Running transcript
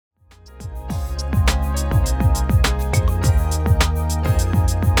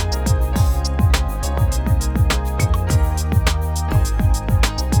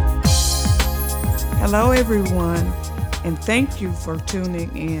Hello, everyone, and thank you for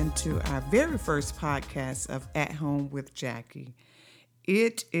tuning in to our very first podcast of At Home with Jackie.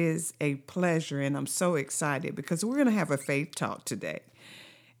 It is a pleasure, and I'm so excited because we're going to have a faith talk today.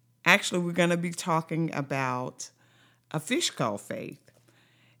 Actually, we're going to be talking about a fish called faith.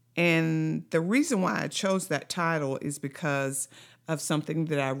 And the reason why I chose that title is because of something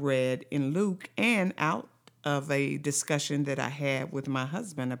that I read in Luke and out of a discussion that I had with my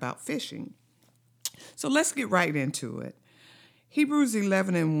husband about fishing. So let's get right into it. Hebrews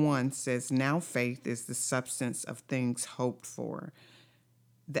 11:1 says, "Now faith is the substance of things hoped for,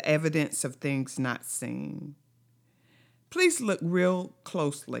 the evidence of things not seen." Please look real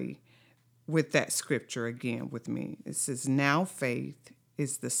closely with that scripture again with me. It says, "Now faith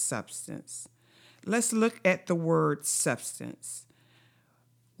is the substance." Let's look at the word substance.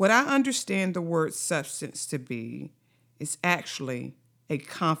 What I understand the word substance to be is actually a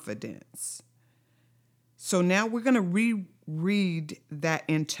confidence. So now we're going to reread that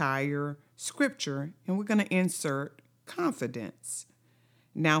entire scripture and we're going to insert confidence.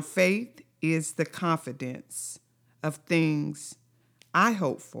 Now, faith is the confidence of things I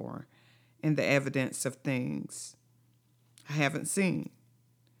hope for and the evidence of things I haven't seen.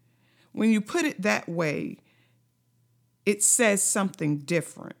 When you put it that way, it says something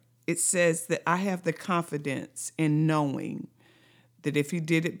different. It says that I have the confidence in knowing that if he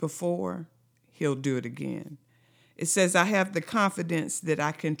did it before, he'll do it again. It says I have the confidence that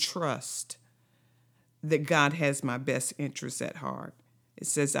I can trust that God has my best interests at heart. It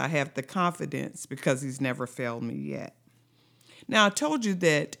says I have the confidence because he's never failed me yet. Now, I told you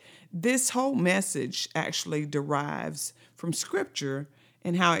that this whole message actually derives from scripture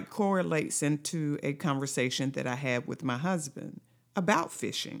and how it correlates into a conversation that I had with my husband about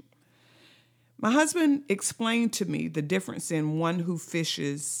fishing. My husband explained to me the difference in one who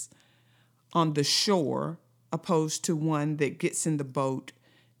fishes on the shore opposed to one that gets in the boat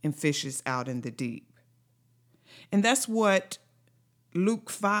and fishes out in the deep. And that's what Luke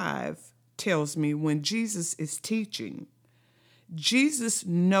 5 tells me when Jesus is teaching. Jesus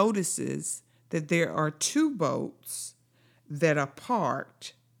notices that there are two boats that are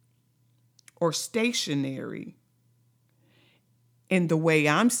parked or stationary. In the way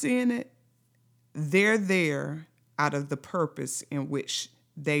I'm seeing it, they're there out of the purpose in which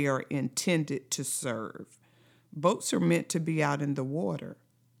they are intended to serve. Boats are meant to be out in the water.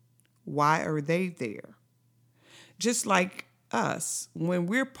 Why are they there? Just like us, when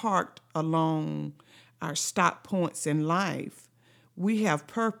we're parked along our stop points in life, we have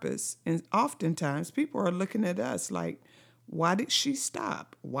purpose. And oftentimes people are looking at us like, why did she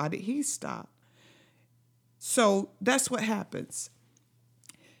stop? Why did he stop? So that's what happens.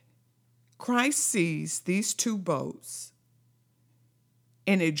 Christ sees these two boats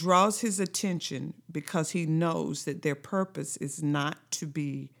and it draws his attention because he knows that their purpose is not to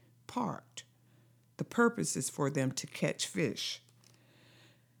be parked. The purpose is for them to catch fish.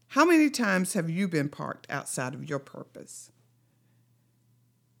 How many times have you been parked outside of your purpose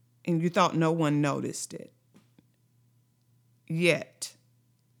and you thought no one noticed it? Yet,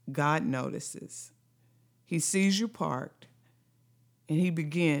 God notices. He sees you parked and he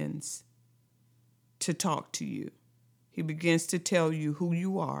begins to talk to you. He begins to tell you who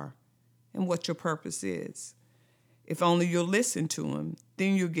you are and what your purpose is. If only you'll listen to him,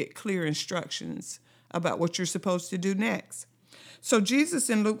 then you'll get clear instructions about what you're supposed to do next. So Jesus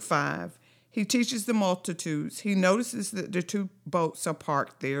in Luke 5, he teaches the multitudes. He notices that the two boats are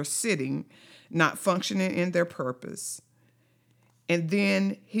parked there, sitting, not functioning in their purpose. And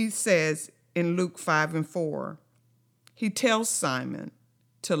then he says in Luke 5:4, he tells Simon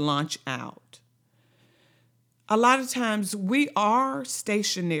to launch out. A lot of times we are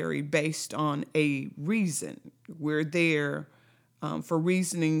stationary based on a reason. We're there for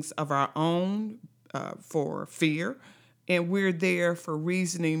reasonings of our own, for fear, and we're there for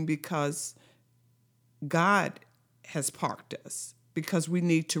reasoning because God has parked us, because we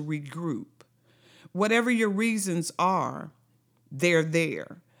need to regroup. Whatever your reasons are, they're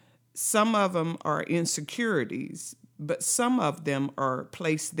there. Some of them are insecurities, but some of them are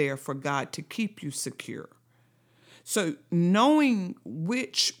placed there for God to keep you secure. So knowing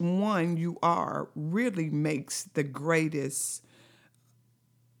which one you are really makes the greatest,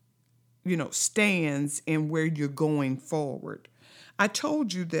 stands in where you're going forward. I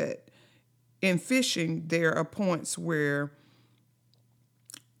told you that in fishing, there are points where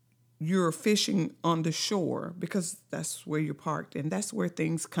you're fishing on the shore because that's where you're parked and that's where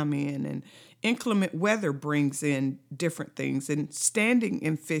things come in, and inclement weather brings in different things, and standing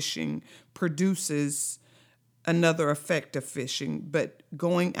and fishing produces another effect of fishing, but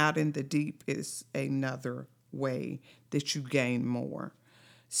going out in the deep is another way that you gain more.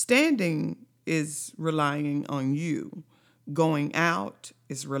 Standing is relying on you. Going out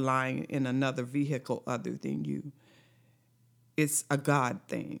is relying in another vehicle other than you. It's a God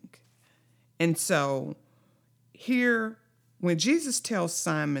thing. And so here, when Jesus tells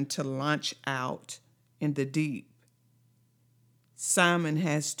Simon to launch out in the deep, Simon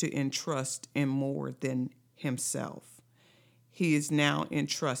has to entrust in more than himself. He is now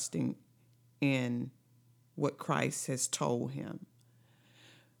entrusting in what Christ has told him.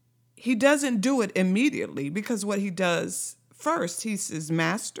 He doesn't do it immediately, because what he does first, he says,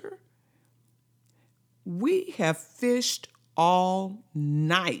 Master, we have fished all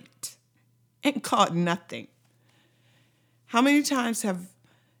night and caught nothing. How many times have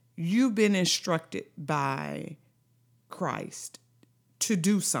you been instructed by Christ to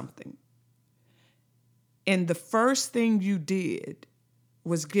do something, and the first thing you did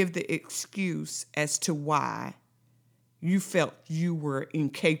was give the excuse as to why you felt you were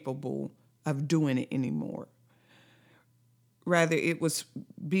incapable of doing it anymore? Rather, it was,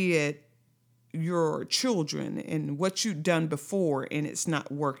 be it your children and what you'd done before and it's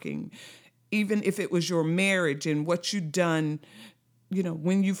not working. Even if it was your marriage and what you'd done,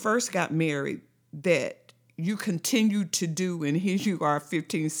 when you first got married, that you continued to do, and here you are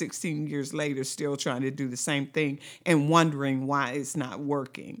 15, 16 years later still trying to do the same thing and wondering why it's not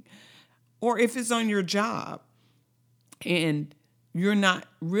working. Or if it's on your job and you're not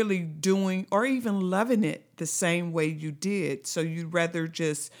really doing or even loving it the same way you did, so you'd rather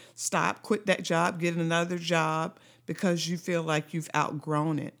just stop, quit that job, get another job because you feel like you've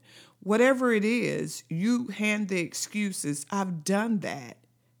outgrown it. Whatever it is, you hand the excuses, I've done that,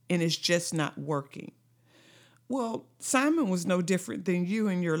 and it's just not working. Well, Simon was no different than you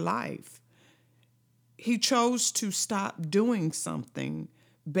in your life. He chose to stop doing something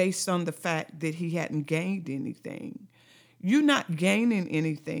based on the fact that he hadn't gained anything. You not gaining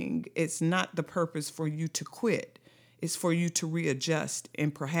anything, it's not the purpose for you to quit. It's for you to readjust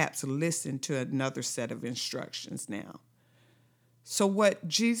and perhaps listen to another set of instructions now. So what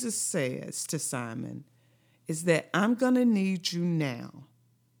Jesus says to Simon is that I'm going to need you now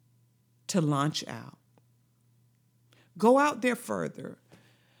to launch out. Go out there further.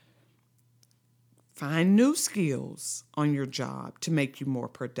 Find new skills on your job to make you more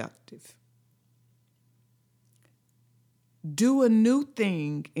productive. Do a new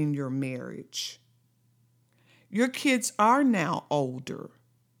thing in your marriage. Your kids are now older.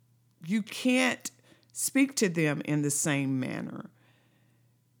 You can't speak to them in the same manner.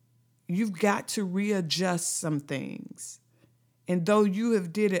 You've got to readjust some things. And though you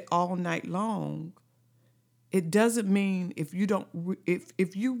have did it all night long, it doesn't mean if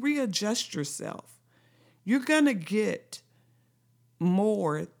you readjust yourself, you're going to get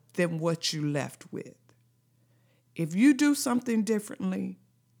more than what you left with. If you do something differently,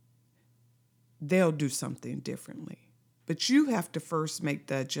 they'll do something differently. But you have to first make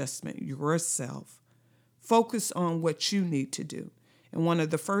the adjustment yourself. Focus on what you need to do. And one of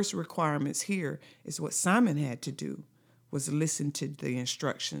the first requirements here is what Simon had to do, was listen to the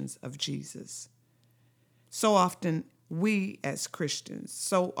instructions of Jesus. So often we as Christians,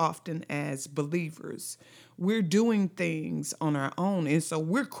 so often as believers, we're doing things on our own. And so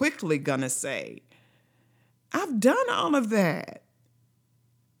we're quickly going to say, I've done all of that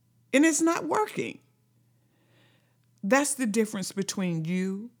and it's not working. That's the difference between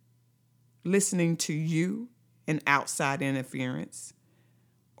you listening to you and outside interference,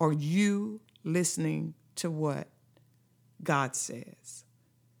 or you listening to what God says.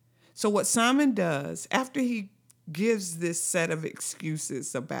 So what Simon does, after he gives this set of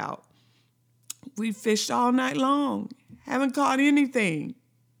excuses about, we fished all night long, haven't caught anything.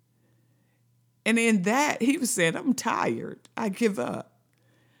 And in that, he was saying, I'm tired, I give up.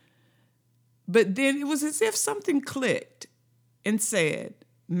 But then it was as if something clicked and said,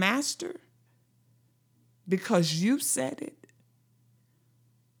 Master, because you said it,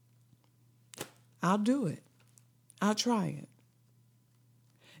 I'll do it. I'll try it.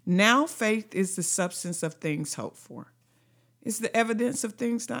 Now faith is the substance of things hoped for. It's the evidence of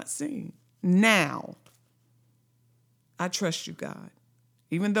things not seen. Now, I trust you, God.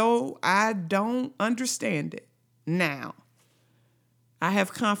 Even though I don't understand it, now, I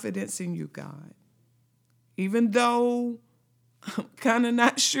have confidence in you, God. Even though I'm kind of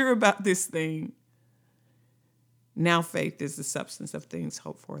not sure about this thing, now faith is the substance of things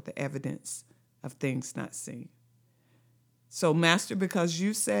hoped for, the evidence of things not seen. So, Master, because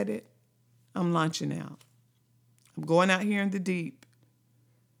you said it, I'm launching out. I'm going out here in the deep.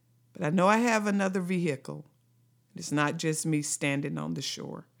 But I know I have another vehicle. It's not just me standing on the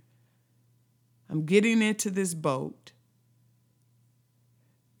shore. I'm getting into this boat,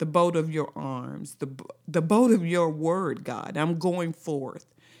 the boat of your arms, the boat of your word, God. I'm going forth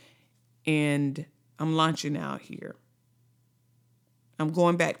and I'm launching out here. I'm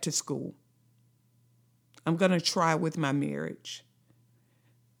going back to school. I'm going to try with my marriage.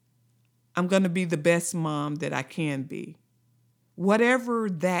 I'm going to be the best mom that I can be. Whatever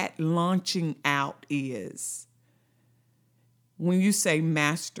that launching out is, when you say,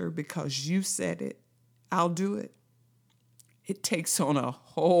 Master, because you said it, I'll do it. It takes on a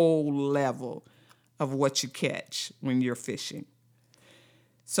whole level of what you catch when you're fishing.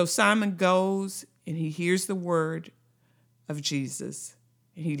 So Simon goes and he hears the word of Jesus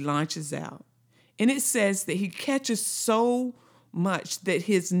and he launches out. And it says that he catches so much that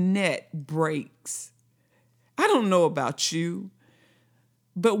his net breaks. I don't know about you,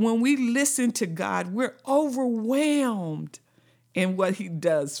 but when we listen to God, we're overwhelmed in what he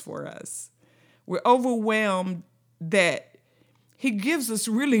does for us. We're overwhelmed that he gives us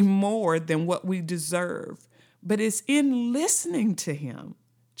really more than what we deserve. But it's in listening to him,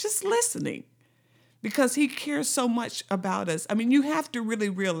 just listening, because he cares so much about us. I mean, you have to really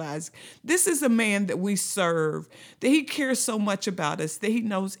realize this is a man that we serve, that he cares so much about us, that he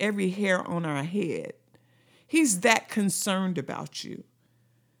knows every hair on our head. He's that concerned about you.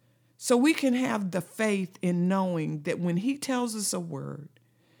 So we can have the faith in knowing that when he tells us a word,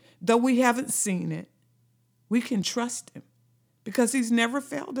 though we haven't seen it, we can trust him because he's never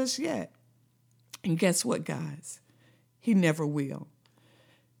failed us yet. And guess what, guys? He never will.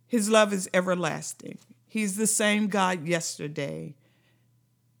 His love is everlasting. He's the same God yesterday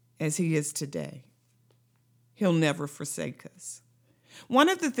as he is today. He'll never forsake us. One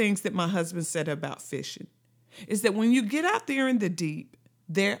of the things that my husband said about fishing is that when you get out there in the deep,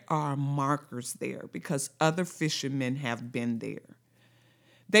 there are markers there because other fishermen have been there.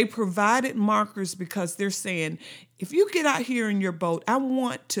 They provided markers because they're saying, if you get out here in your boat, I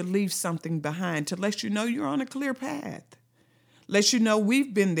want to leave something behind to let you know you're on a clear path. Let you know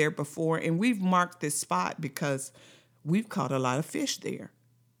we've been there before and we've marked this spot because we've caught a lot of fish there.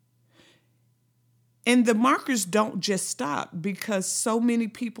 And the markers don't just stop because so many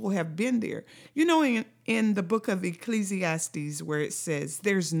people have been there. You know, in the book of Ecclesiastes where it says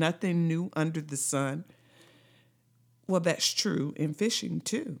there's nothing new under the sun. Well, that's true in fishing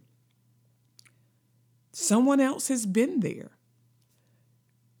too. Someone else has been there.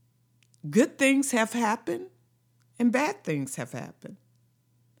 Good things have happened and bad things have happened.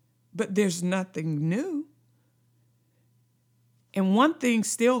 But there's nothing new. And one thing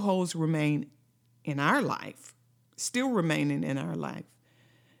still holds remain in our life, still remaining in our life,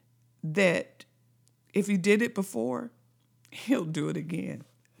 that if he did it before, he'll do it again.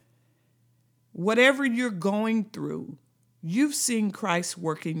 Whatever you're going through, you've seen Christ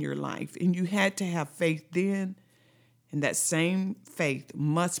work in your life, and you had to have faith then, and that same faith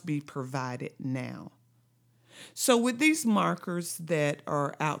must be provided now. So with these markers that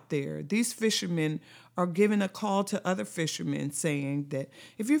are out there, these fishermen are giving a call to other fishermen saying that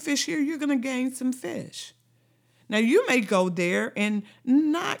if you fish here, you're going to gain some fish. Now, you may go there and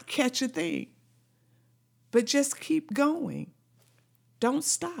not catch a thing, but just keep going. Don't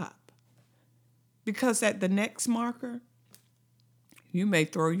stop. Because at the next marker, you may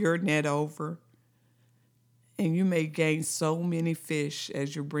throw your net over and you may gain so many fish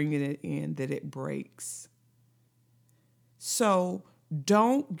as you're bringing it in that it breaks. So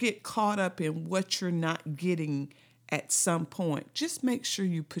don't get caught up in what you're not getting at some point. Just make sure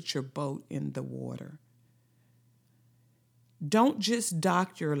you put your boat in the water. Don't just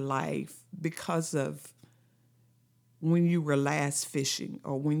dock your life because of when you were last fishing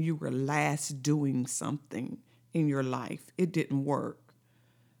or when you were last doing something in your life. It didn't work.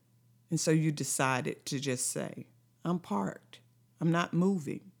 And so you decided to just say, I'm parked. I'm not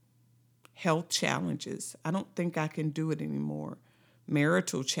moving. Health challenges. I don't think I can do it anymore.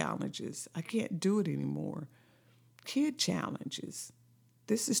 Marital challenges. I can't do it anymore. Kid challenges.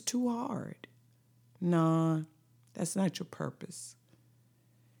 This is too hard. Nah, that's not your purpose.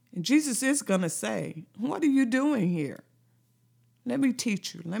 And Jesus is going to say, what are you doing here? Let me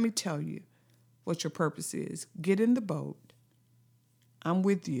teach you. Let me tell you what your purpose is. Get in the boat. I'm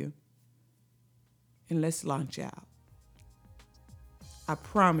with you. And let's launch out. I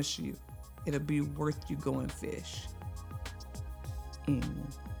promise you, it'll be worth you going fish.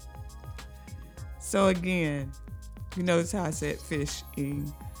 So again, you notice how I said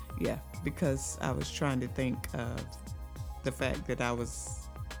fishing? Yeah, because I was trying to think of the fact that I was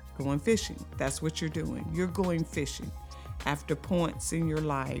going fishing. That's what you're doing. You're going fishing after points in your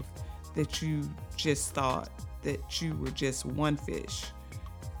life that you just thought that you were just one fish.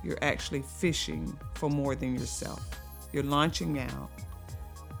 You're actually fishing for more than yourself. You're launching out.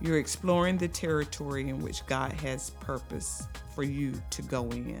 You're exploring the territory in which God has purpose for you to go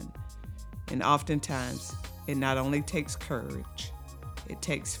in. And oftentimes, it not only takes courage, it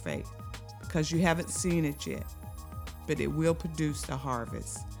takes faith, because you haven't seen it yet, but it will produce the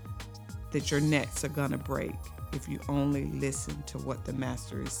harvest that your nets are going to break if you only listen to what the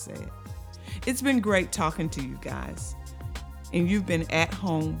Master has said. It's been great talking to you guys, and you've been at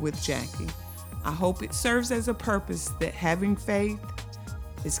home with Jackie. I hope it serves as a purpose that having faith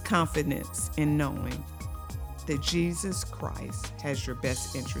is confidence in knowing that Jesus Christ has your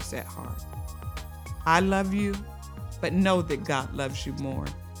best interests at heart. I love you, but know that God loves you more.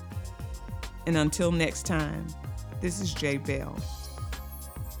 And until next time, this is Jay Bell.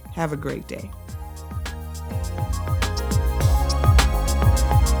 Have a great day.